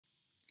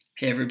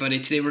Hey everybody,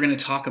 today we're going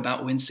to talk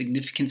about when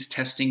significance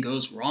testing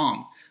goes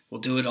wrong.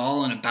 We'll do it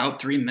all in about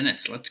 3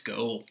 minutes. Let's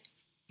go.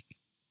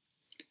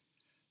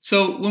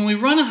 So when we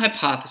run a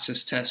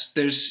hypothesis test,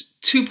 there's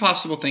two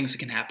possible things that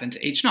can happen to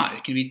H0.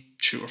 It can be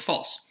true or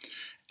false.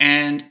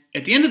 And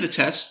at the end of the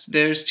test,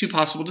 there's two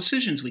possible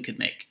decisions we could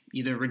make.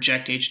 Either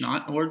reject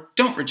H0 or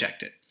don't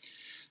reject it.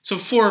 So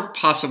 4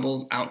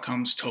 possible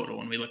outcomes total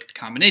when we look at the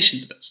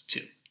combinations of those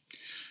two.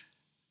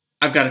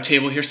 I've got a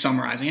table here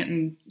summarizing it,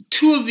 and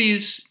 2 of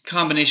these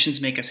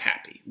combinations make us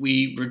happy.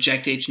 We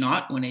reject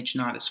H0 when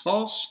H0 is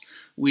false.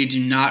 We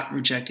do not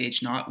reject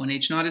H0 when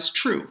H0 is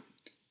true.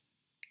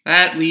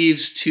 That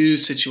leaves 2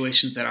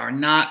 situations that are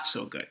not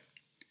so good.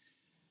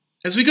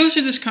 As we go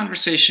through this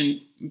conversation,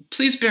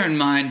 please bear in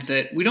mind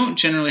that we don't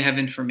generally have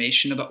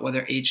information about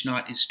whether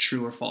H0 is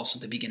true or false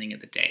at the beginning of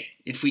the day.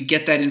 If we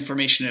get that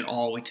information at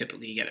all, we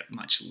typically get it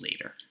much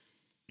later.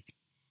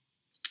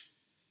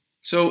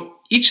 So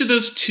each of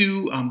those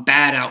 2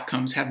 bad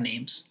outcomes have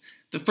names.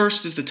 The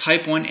first is the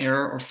type 1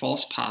 error or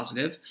false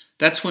positive.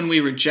 That's when we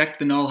reject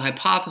the null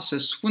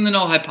hypothesis when the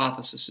null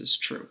hypothesis is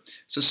true.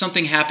 So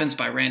something happens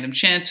by random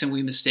chance and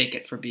we mistake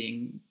it for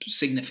being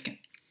significant.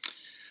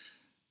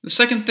 The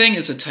second thing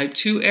is a type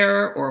 2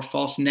 error or a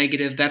false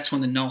negative. That's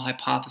when the null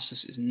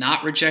hypothesis is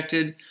not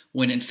rejected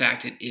when in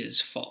fact it is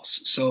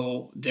false.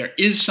 So there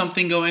is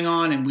something going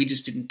on and we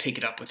just didn't pick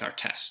it up with our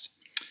test.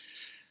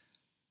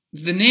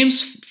 The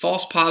names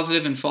false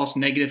positive and false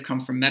negative come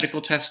from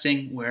medical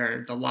testing,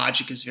 where the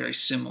logic is very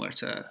similar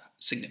to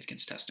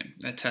significance testing.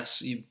 That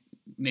test, you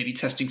may be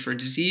testing for a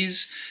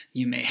disease,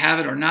 you may have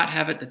it or not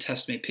have it, the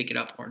test may pick it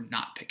up or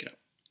not pick it up.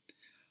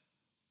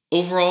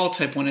 Overall,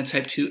 type 1 and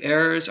type 2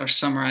 errors are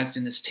summarized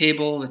in this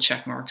table. The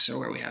check marks are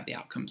where we have the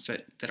outcomes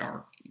that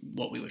are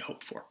what we would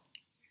hope for.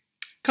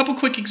 A couple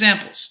quick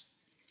examples.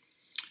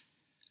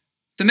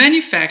 The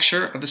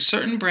manufacturer of a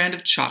certain brand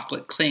of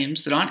chocolate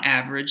claims that on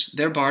average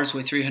their bars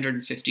weigh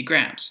 350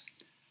 grams.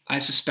 I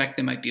suspect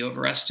they might be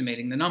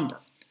overestimating the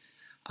number.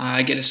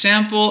 I get a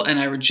sample and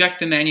I reject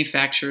the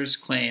manufacturer's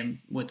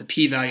claim with a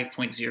p-value of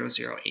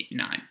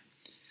 0.0089.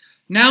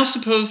 Now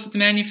suppose that the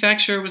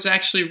manufacturer was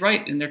actually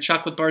right and their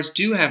chocolate bars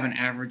do have an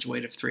average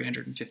weight of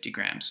 350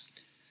 grams.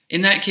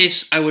 In that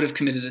case, I would have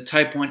committed a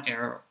type 1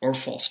 error or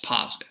false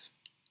positive.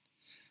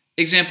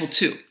 Example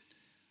 2.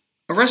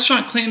 A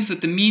restaurant claims that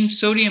the mean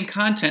sodium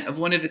content of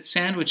one of its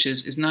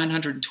sandwiches is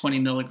 920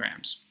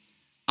 milligrams.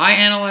 I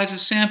analyze a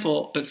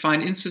sample but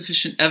find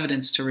insufficient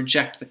evidence to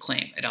reject the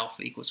claim at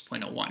alpha equals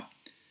 0.01.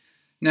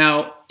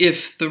 Now,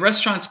 if the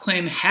restaurant's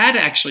claim had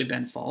actually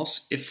been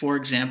false, if, for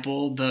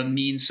example, the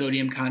mean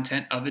sodium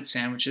content of its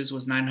sandwiches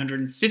was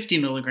 950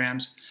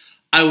 milligrams,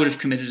 I would have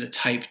committed a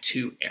type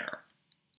 2 error.